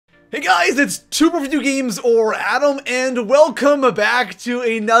Hey guys, it's ToProForuGames or Adam, and welcome back to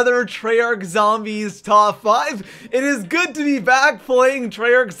another Treyarch Zombies Top 5. It is good to be back playing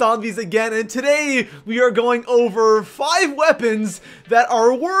Treyarch Zombies again, and today we are going over 5 weapons that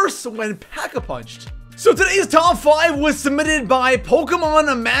are worse when pack-a-punched. So today's top 5 was submitted by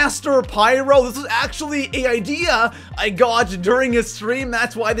Pokemon Master Pyro. This was actually an idea I got during a stream.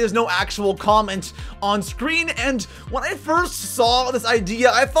 That's why there's no actual comment on screen. And when I first saw this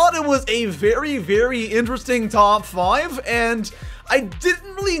idea, I thought it was a very interesting top 5. And I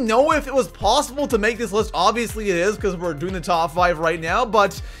didn't really know if it was possible to make this list. Obviously it is, because we're doing the top 5 right now.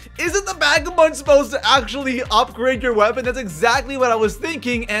 But isn't the pack-a-punch supposed to actually upgrade your weapon? That's exactly what I was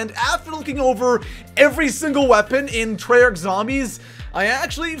thinking, and after looking over every single weapon in Treyarch Zombies, I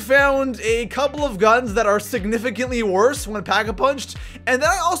actually found a couple of guns that are significantly worse when pack-a-punched, and then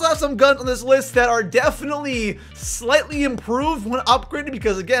I also have some guns on this list that are definitely slightly improved when upgraded,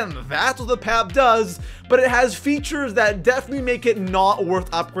 because again, that's what the PAP does, but it has features that definitely make it not worth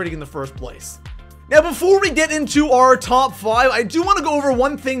upgrading in the first place. Now, before we get into our top 5, I do want to go over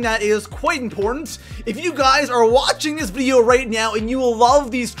one thing that is quite important. If you guys are watching this video right now and you will love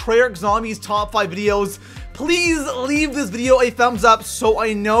these Treyarch Zombies top 5 videos, please leave this video a thumbs up so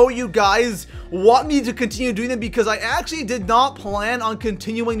I know you guys want me to continue doing them, because I actually did not plan on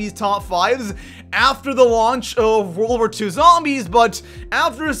continuing these top 5s after the launch of World War II Zombies, but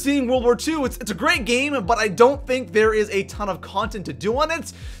after seeing World War II, it's a great game, but I don't think there is a ton of content to do on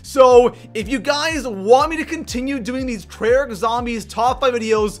it. So if you guys want me to continue doing these Treyarch Zombies top 5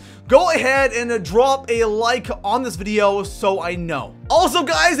 videos, go ahead and drop a like on this video so I know. Also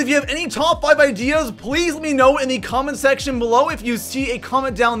guys, if you have any top 5 ideas, please let me know in the comment section below. If you see a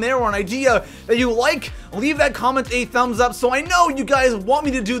comment down there or an idea that you like, leave that comment a thumbs up so I know you guys want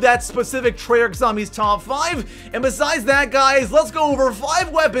me to do that specific Treyarch Zombies top 5. And besides that guys, let's go over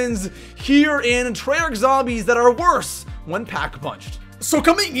 5 weapons here in Treyarch Zombies that are worse when pack-punched. So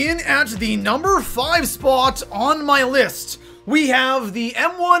coming in at the number 5 spot on my list, we have the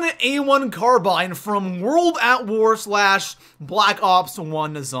M1A1 Carbine from World at War / Black Ops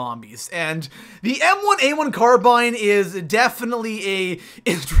 1 Zombies. And the M1A1 Carbine is definitely a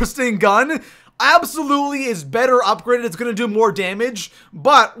interesting gun. Absolutely is better upgraded, it's going to do more damage.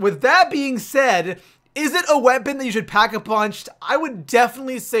 But with that being said, is it a weapon that you should pack-a-punched? I would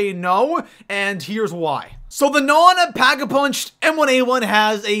definitely say no, and here's why. So the non-pack-a-punched M1A1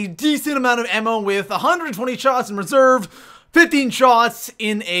 has a decent amount of ammo with 120 shots in reserve, 15 shots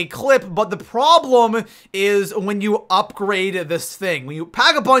in a clip, but the problem is when you upgrade this thing. When you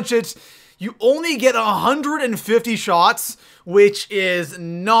pack-a-punch it, you only get 150 shots, which is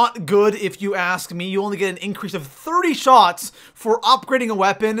not good if you ask me. You only get an increase of 30 shots for upgrading a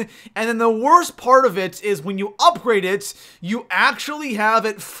weapon, and then the worst part of it is when you upgrade it, you actually have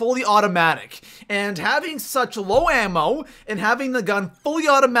it fully automatic. And having such low ammo, and having the gun fully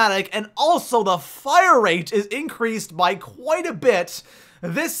automatic, and also the fire rate is increased by quite a bit,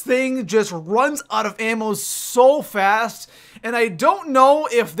 this thing just runs out of ammo so fast, and I don't know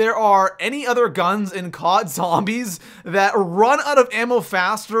if there are any other guns in COD Zombies that run out of ammo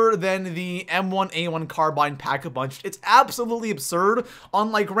faster than the M1A1 Carbine Pack-a-Punch. It's absolutely absurd.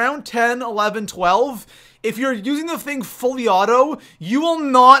 On like round 10, 11, 12, if you're using the thing fully auto, you will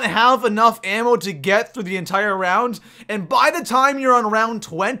not have enough ammo to get through the entire round, and by the time you're on round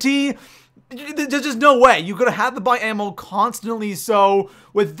 20, there's just no way. You're gonna have to buy ammo constantly. So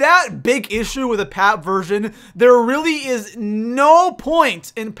with that big issue with the PAP version, there really is no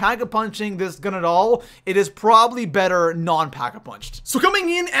point in pack-a-punching this gun at all. It is probably better non-pack-a-punched. So coming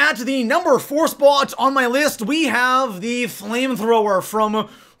in at the number 4 spot on my list, we have the flamethrower from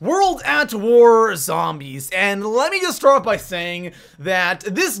World at War Zombies. And let me just start by saying that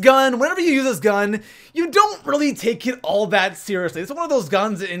this gun, whenever you use this gun, you don't really take it all that seriously. It's one of those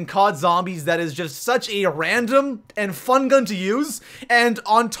guns in COD Zombies that is just such a random and fun gun to use. And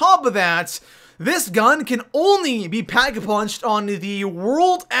on top of that, this gun can only be pack-a-punched on the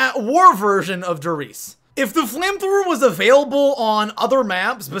World at War version of Doris. If the flamethrower was available on other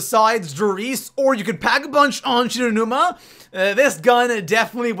maps besides Doris, or you could pack-a-punch on Shinonuma, this gun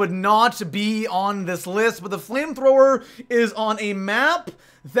definitely would not be on this list, but the flamethrower is on a map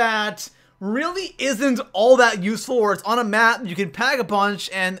that really isn't all that useful, or it's on a map you can pack-a-punch,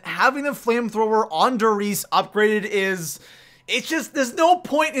 and having the flamethrower on Doris upgraded is... It's just, there's no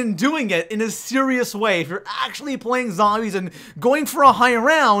point in doing it in a serious way. If you're actually playing zombies and going for a high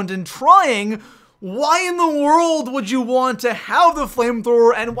round and trying, why in the world would you want to have the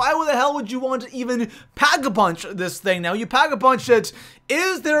flamethrower, and why the hell would you want to even pack-a-punch this thing? Now, you pack-a-punch it.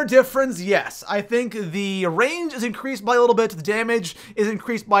 Is there a difference? Yes. I think the range is increased by a little bit. The damage is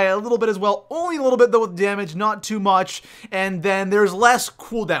increased by a little bit as well. Only a little bit, though, with damage, not too much. And then there's less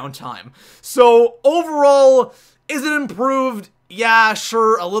cooldown time. So, overall, is it improved? Yeah,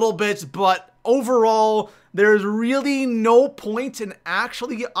 sure, a little bit, but overall, there's really no point in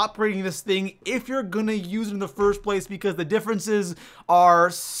actually upgrading this thing if you're gonna use it in the first place, because the differences are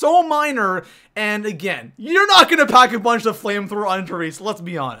so minor. And again, you're not gonna pack a bunch of flamethrower on Therese, let's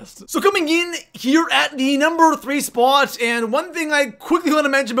be honest. So coming in here at the number 3 spot, and one thing I quickly want to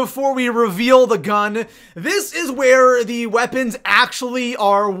mention before we reveal the gun, this is where the weapons actually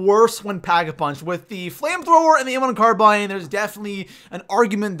are worse when pack-a-punch. With the flamethrower and the M1 carbine, there's definitely an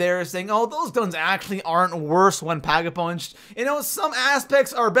argument there saying, oh, those guns actually aren't worse when pack-a-punched. You know, some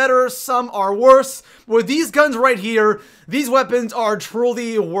aspects are better, some are worse. With these guns right here, these weapons are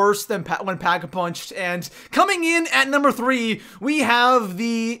truly worse than when pack-a-punched. And coming in at number 3, we have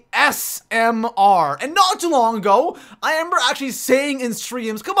the SMR. And not too long ago, I remember actually saying in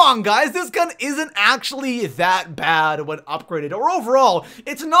streams, come on guys, this gun isn't actually that bad when upgraded. Or overall,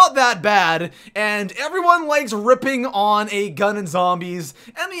 it's not that bad. And everyone likes ripping on a gun in zombies,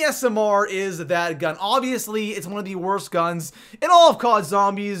 and the SMR is that gun. Obviously, it's one of the worst guns in all of COD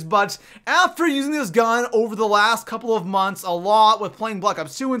Zombies, but after using this gun over the last couple of months a lot with playing Black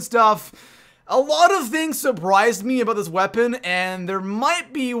Ops 2 and stuff, a lot of things surprised me about this weapon, and there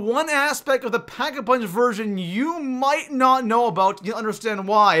might be one aspect of the pack-a-punch version you might not know about. You'll understand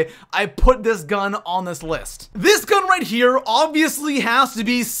why I put this gun on this list. This gun right here obviously has to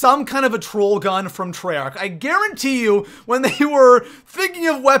be some kind of a troll gun from Treyarch. I guarantee you, when they were thinking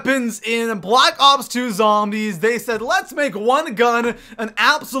of weapons in Black Ops 2 Zombies, they said, let's make one gun an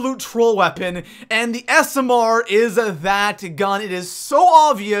absolute troll weapon, and the SMR is that gun. It is so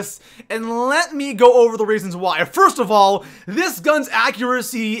obvious, and let me go over the reasons why. First of all, this gun's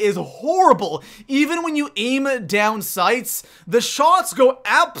accuracy is horrible. Even when you aim down sights, the shots go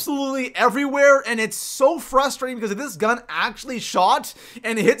absolutely everywhere, and it's so frustrating because if this gun actually shot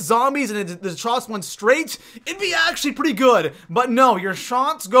and it hit zombies and the shots went straight, it'd be actually pretty good. But no, your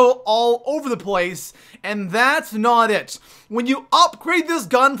shots go all over the place, and that's not it. When you upgrade this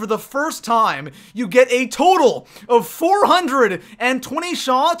gun for the first time, you get a total of 420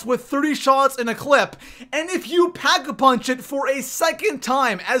 shots with 30 shots in a clip. And if you pack-a-punch it for a second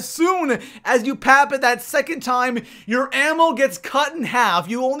time, as soon as you pap it that second time, your ammo gets cut in half.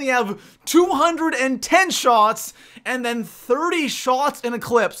 You only have 210 shots and then 30 shots in a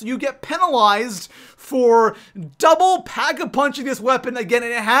clip. So you get penalized for double pack-a-punching this weapon. Again,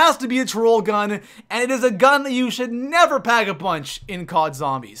 it has to be a troll gun, and it is a gun that you should never pack-a-punch in COD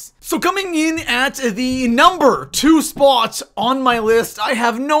Zombies. So coming in at the number 2 spot on my list, I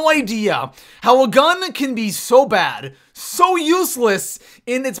have no idea how a gun can be so bad, so useless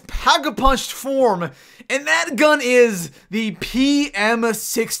in its pack-a-punched form, and that gun is the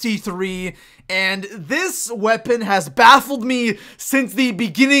PM63. And this weapon has baffled me since the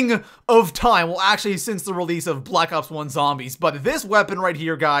beginning of time. Well, actually, since the release of Black Ops 1 Zombies. But this weapon right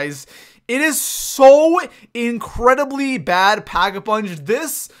here, guys, it is so incredibly bad pack-a-punch.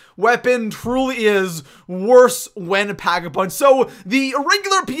 This weapon truly is worse when pack-a-punch. So the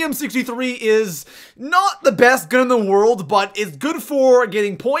regular PM63 is not the best gun in the world, but it's good for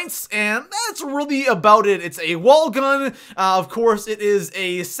getting points, and that's really about it. It's a wall gun. Of course, it is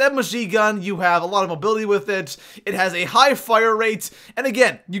a submachine gun. You have a lot of mobility with it. It has a high fire rate, and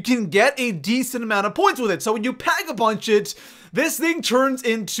again, you can get a decent amount of points with it. So when you pack-a-punch it, this thing turns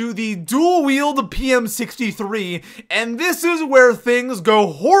into the dual-wield PM63, and this is where things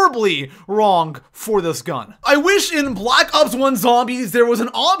go horribly wrong for this gun. I wish in Black Ops 1 Zombies there was an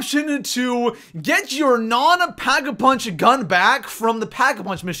option to get your non-pack-a-punch gun back from the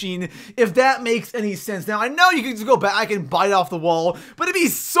pack-a-punch machine, if that makes any sense. Now, I know you can just go back and bite off the wall, but it'd be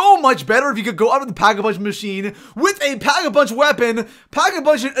so much better if you could go out of the pack-a-punch machine with a pack-a-punch weapon,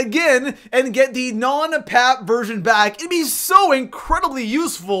 pack-a-punch it again, and get the non-pap version back. It'd be so incredibly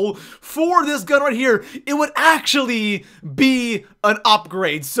useful for this gun right here. It would actually be an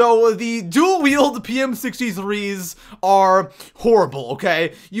upgrade. So the dual wield PM63s are horrible,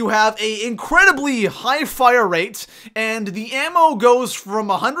 okay? You have a incredibly high fire rate, and the ammo goes from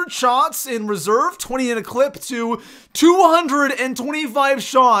 100 shots in reserve, 20 in a clip, to 225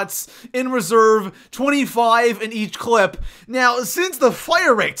 shots in reserve, 25 in each clip. Now, since the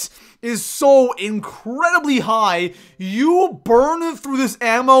fire rate is so incredibly high, you burn through this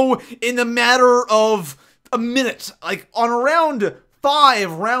ammo in a matter of a minute. Like, on around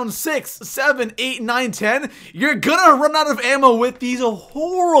 5, round 6, 7, 8, 9, 10, you're gonna run out of ammo with these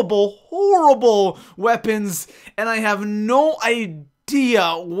horrible, horrible weapons, and I have no idea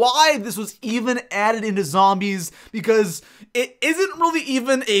why this was even added into zombies, because it isn't really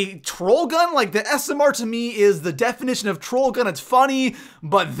even a troll gun. Like, the SMR to me is the definition of troll gun. It's funny,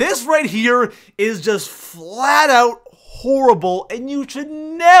 but this right here is just flat out horrible, and you should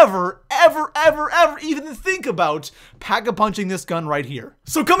never, ever, ever, ever even think about pack-a-punching this gun right here.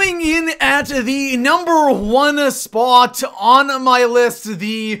 So coming in at the number 1 spot on my list,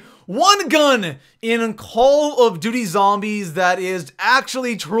 the one gun in Call of Duty Zombies that is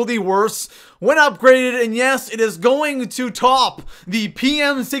actually truly worse when upgraded, and yes, it is going to top the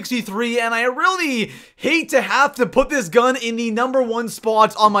PM63, and I really hate to have to put this gun in the number 1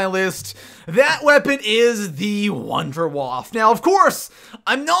 spot on my list. That weapon is the WAW. Now, of course,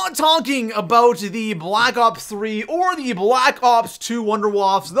 I'm not talking about the Black Ops 3 or the Black Ops 2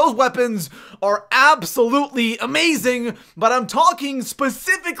 WAWs. Those weapons are absolutely amazing, but I'm talking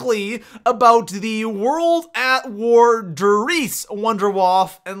specifically about the World at War Dries WAW,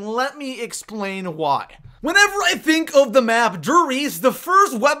 and let me explain why. Whenever I think of the map Dries, the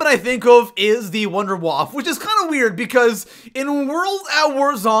first weapon I think of is the WAW, which is kind of weird because in World at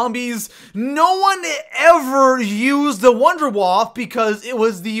War Zombies, no one ever used the WAW because it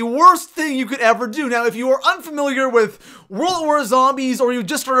was the worst thing you could ever do. Now, if you are unfamiliar with World at War Zombies, or you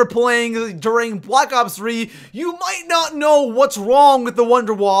just started playing during Black Ops 3, you might not know what's wrong with the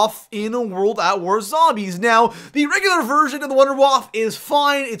WAW in World at War Zombies. Now, the regular version of the WAW is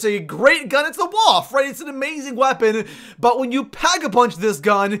fine. It's a great gun. It's the WAW, right? It's an amazing weapon, but when you pack-a-punch this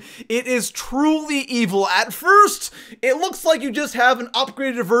gun, it is truly evil. At first, it looks like you just have an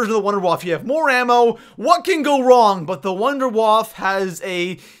upgraded version of the WAW. You have more ammo. What can go wrong? But the WAW has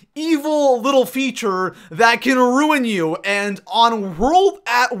a evil little feature that can ruin you. And on World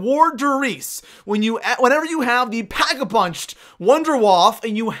at War Dries, whenever you have the pack-a-punched WAW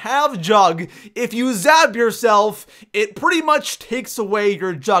and you have Jug, if you zap yourself, it pretty much takes away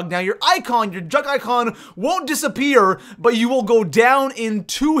your Jug. Now, your Jug icon won't disappear, but you will go down in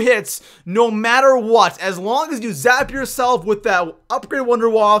 2 hits no matter what. As long as you zap yourself with that upgrade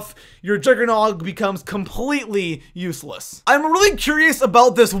WAW, your Juggernaut becomes completely useless. I'm really curious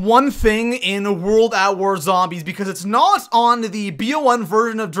about this one thing in World at War Zombies because it's not on the BO1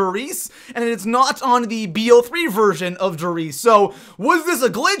 version of Dries, and it's not on the BO3 version of Dries. So, was this a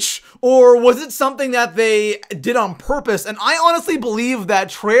glitch, or was it something that they did on purpose? And I honestly believe that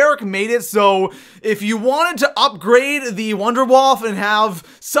Treyarch made it so if you wanted to upgrade the WAW and have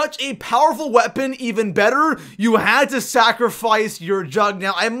such a powerful weapon even better, you had to sacrifice your Jug.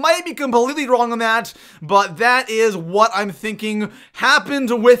 Now, I might be completely wrong on that, but that is what I'm thinking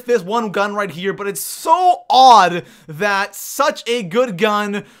happened with this one gun right here. But it's so odd that such a good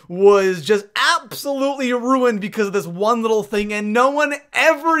gun was just absolutely ruined because of this one little thing, and no one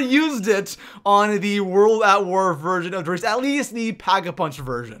ever used it on the World at War version of Dries, at least the Pack-a-Punch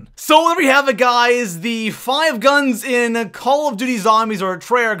version. So there we have it, guys, the 5 guns in Call of Duty Zombies or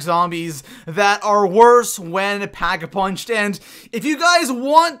Treyarch Zombies that are worse when Pack-a-Punched. And if you guys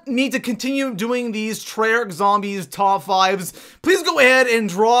want me to continue doing these Treyarch Zombies top 5s, please go ahead and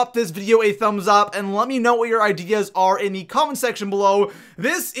drop this video a thumbs up and let me know what your ideas are in the comment section below.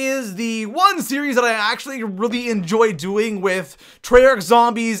 This is the one series that I actually really enjoy doing with Treyarch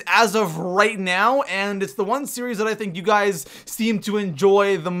Zombies as of right now, and it's the one series that I think you guys seem to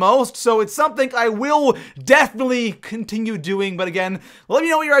enjoy the most, so it's something I will definitely continue doing. But again, let me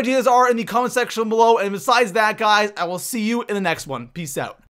know what your ideas are in the comment section below, and besides that, guys, I will see you in the next one. Peace out.